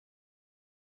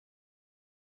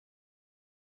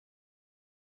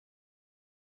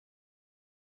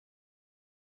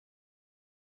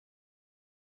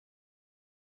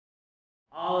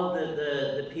all of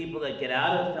the people that get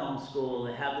out of film school,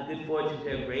 that have the good fortune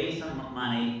to have raised some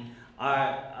money,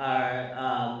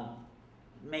 are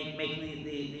making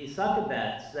these sucker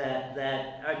bets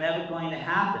that are never going to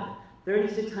happen.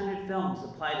 3,600 films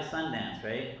apply to Sundance,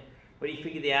 right? What do you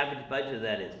figure the average budget of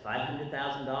that is?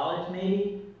 $500,000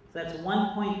 maybe? So that's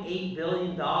 $1.8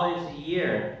 billion a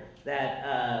year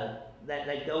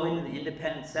that go into the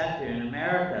independent sector in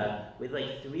America, with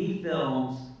like 3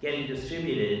 films getting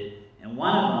distributed and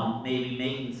one of them maybe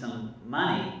making some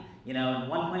money. You know,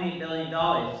 and $1.8 billion,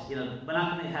 you know, we're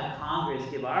not going to have Congress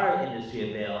give our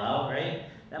industry a bailout, right?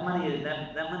 That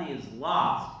money is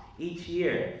lost each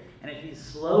year. And if you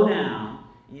slow down,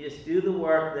 you just do the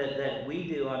work that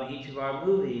we do on each of our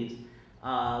movies,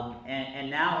 and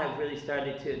now have really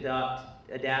started to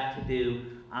adapt to do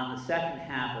on the second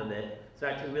half of it,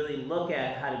 start to really look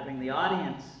at how to bring the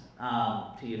audience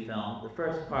to your film. The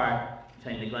first part,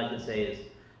 which I neglect to say, is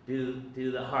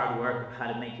do the hard work of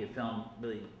how to make your film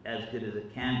really as good as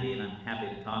it can be, and I'm happy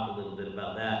to talk a little bit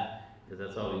about that, because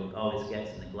that's always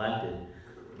gets neglected.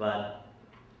 But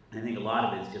I think a lot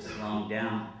of it is just slowing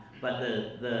down. But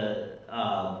the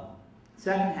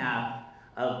second half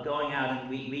of going out and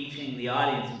reaching the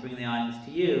audience and bringing the audience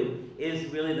to you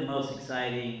is really the most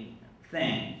exciting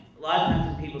thing. A lot of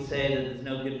times when people say that there's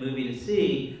no good movie to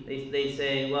see, they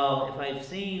say, well, if I've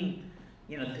seen,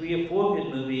 you know, 3 or 4 good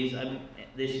movies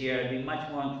this year, I'd be much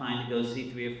more inclined to go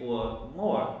see 3 or 4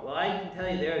 more. Well, I can tell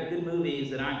you there are good movies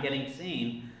that aren't getting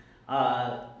seen,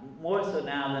 more so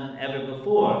now than ever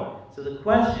before. So the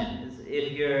question is,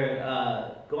 if you're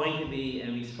going to be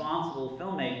a responsible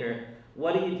filmmaker,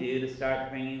 what do you do to start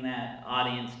bringing that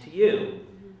audience to you?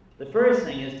 The first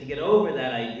thing is to get over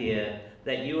that idea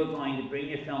that you are going to bring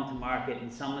your film to market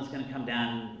and someone's going to come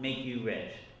down and make you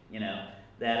rich. You know,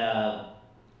 that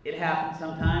it happens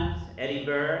sometimes. Eddie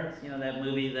Burr, you know, that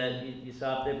movie that you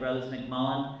saw up there, Brothers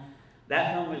McMullen,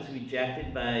 that film was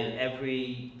rejected by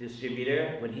every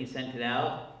distributor when he sent it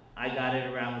out. I got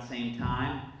it around the same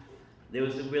time. There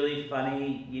was a really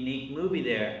funny, unique movie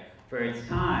there for its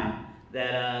time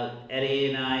that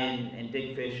Eddie and I and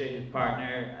Dick Fisher, his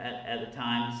partner at the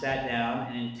time, sat down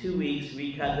and in 2 weeks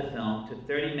recut the film, took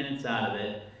 30 minutes out of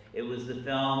it. It was the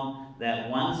film that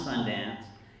won Sundance.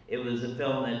 It was a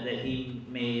film that he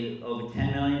made over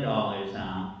 $10 million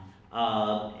on.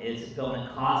 It's a film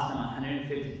that cost him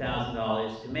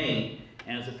 $150,000 to make,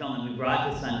 and it was a film that we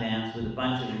brought to Sundance with a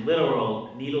bunch of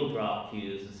literal needle drop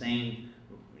cues, the same,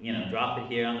 you know, drop it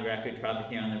here on the record, drop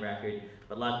it here on the record.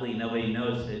 But luckily nobody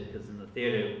noticed it, because in the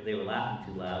theater they were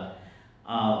laughing too loud.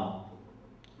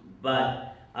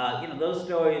 You know, those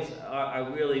stories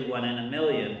are really 1 in a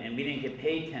million, and we didn't get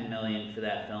paid $10 million for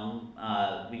that film.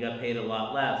 We got paid a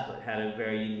lot less, but had a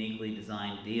very uniquely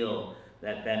designed deal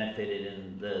that benefited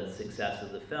in the success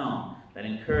of the film, that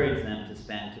encouraged them to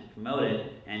spend to promote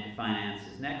it and to finance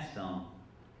his next film.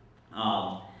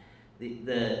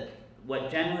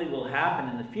 What generally will happen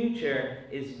in the future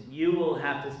is you will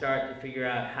have to start to figure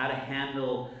out how to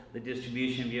handle the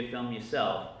distribution of your film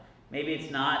yourself. Maybe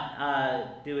it's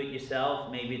not do it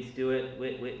yourself, maybe it's do it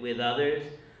with others.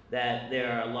 That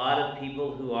there are a lot of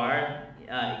people who are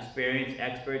experienced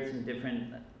experts in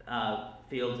different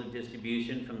fields of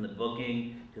distribution, from the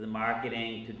booking to the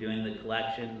marketing to doing the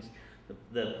collections,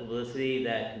 the publicity,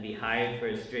 that can be hired for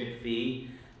a strict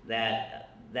fee. That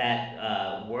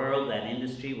world, that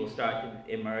industry will start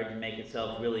to emerge and make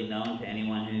itself really known to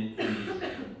anyone who's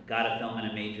got a film in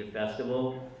a major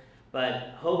festival.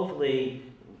 But hopefully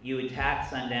you attack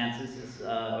Sundances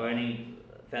or any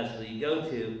festival you go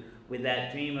to with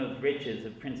that dream of riches,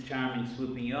 of Prince Charming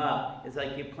swooping you up. It's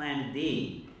like your plan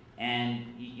D, and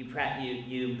you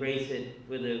embrace it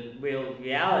with a real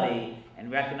reality and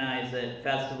recognize that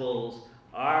festivals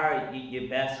are your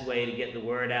best way to get the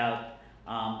word out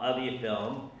of your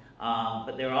film,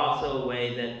 but they're also a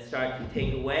way that start to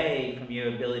take away from your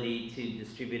ability to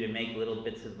distribute and make little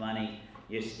bits of money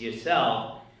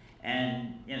yourself.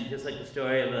 And you know, just like the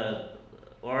story of a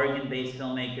Oregon-based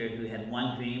filmmaker who had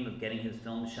one dream of getting his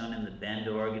film shown in the Bend,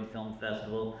 Oregon Film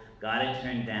Festival, got it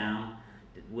turned down,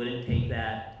 wouldn't take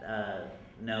that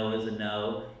no as a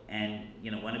no, and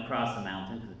you know, went across the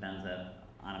mountain, because Bend's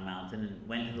on a mountain, and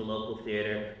went to the local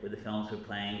theater where the films were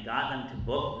playing, got them to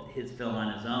book his film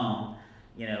on his own,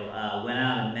 you know, went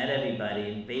out and met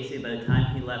everybody, and basically by the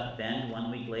time he left Bend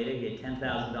 1 week later, he had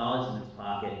 $10,000 in his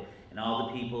pocket, and all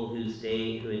the people who had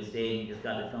stayed and just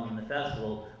got the film in the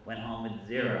festival went home with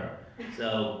 $0.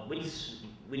 So which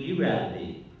would you rather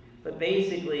be? But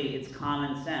basically it's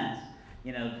common sense,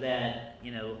 you know, that,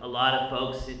 you know, a lot of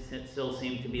folks it still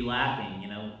seem to be lacking, you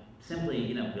know, simply,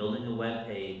 you know, building a web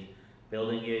page,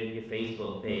 building your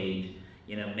Facebook page,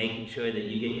 you know, making sure that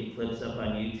you get your clips up on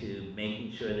YouTube,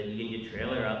 making sure that you get your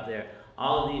trailer up there,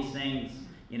 all of these things,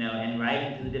 you know, and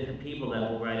writing to the different people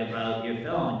that will write about your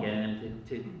film and getting them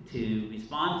to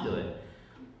respond to it.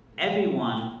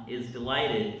 Everyone is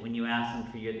delighted when you ask them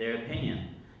for their opinion.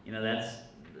 You know,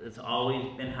 that's always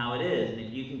been how it is. And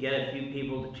if you can get a few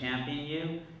people to champion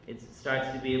you, it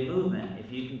starts to be a movement.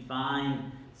 If you can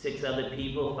find 6 other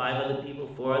people, 5 other people,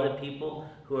 4 other people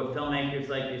who are filmmakers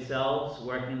like yourselves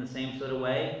working in the same sort of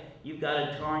way, you've got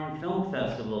a touring film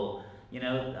festival. You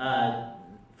know,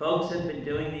 folks have been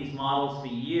doing these models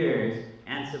for years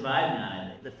and surviving on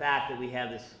it. The fact that we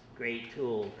have this great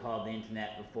tool called the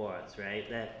internet before us, right?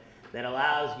 That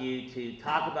allows you to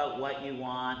talk about what you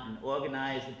want and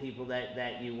organize the people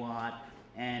that you want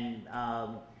and,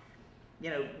 you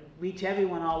know, reach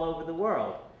everyone all over the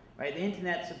world, right? The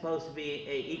internet's supposed to be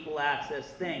an equal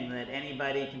access thing that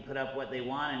anybody can put up what they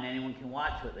want and anyone can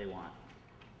watch what they want.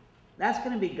 That's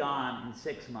going to be gone in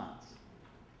 6 months.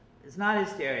 It's not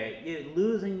hysteria. You're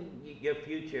losing your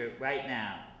future right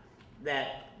now.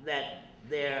 That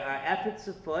there are efforts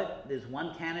afoot. There's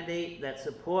one candidate that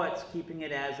supports keeping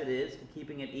it as it is,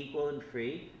 keeping it equal and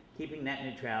free, keeping net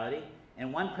neutrality,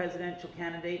 and one presidential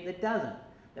candidate that doesn't,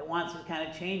 that wants to kind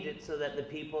of change it so that the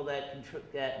people that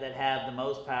have the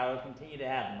most power continue to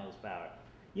have the most power.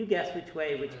 You guess which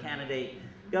way which candidate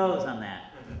goes on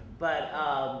that.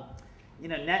 But you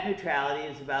know, net neutrality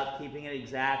is about keeping it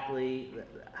exactly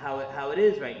how it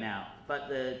is right now. But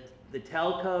the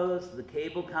telcos, the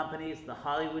cable companies, the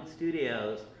Hollywood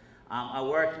studios are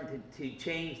working to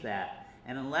change that.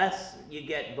 And unless you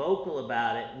get vocal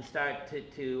about it and start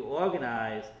to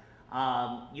organize,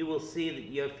 you will see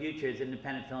that your future as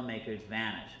independent filmmakers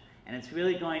vanish. And it's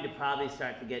really going to probably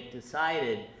start to get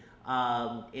decided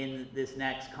in this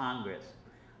next Congress.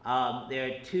 There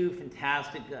are 2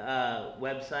 fantastic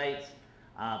websites,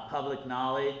 Public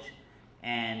Knowledge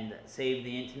and Save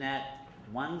the Internet.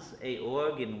 One's a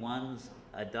 .org and one's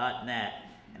a .net,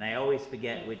 and I always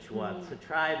forget which one. So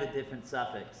try the different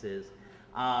suffixes.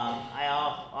 I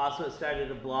also started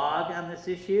a blog on this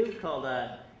issue called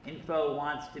Info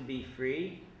Wants to Be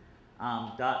Free,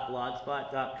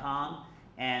 .blogspot.com,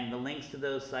 and the links to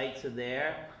those sites are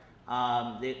there.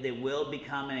 There will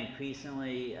become an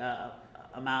increasingly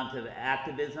amount of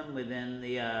activism within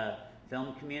the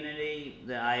film community.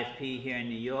 The IFP here in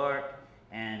New York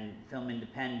and Film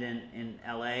Independent in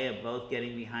LA are both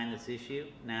getting behind this issue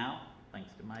now, thanks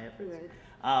to my efforts.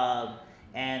 Right.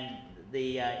 And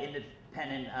the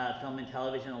Independent Film and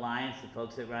Television Alliance, the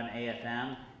folks that run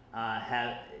AFM,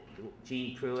 have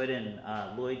Gene Pruitt and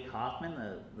Lloyd Kaufman,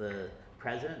 the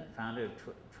president, founder of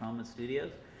Troma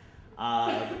Studios,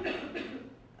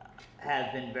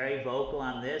 have been very vocal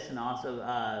on this, and also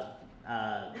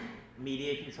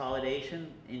media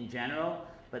consolidation in general.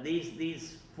 But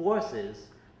these forces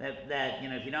that, you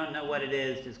know, if you don't know what it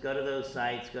is, just go to those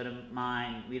sites, go to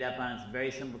mine, read up on it. It's a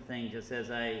very simple thing, just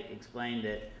as I explained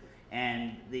it.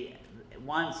 And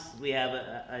once we have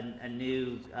a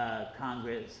new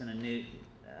Congress and a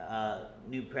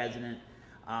new president,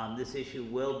 this issue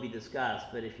will be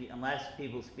discussed. But unless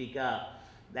people speak up,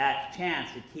 that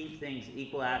chance to keep things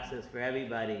equal access for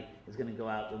everybody is going to go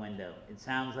out the window. It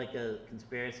sounds like a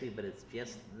conspiracy, but it's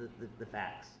just the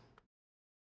facts.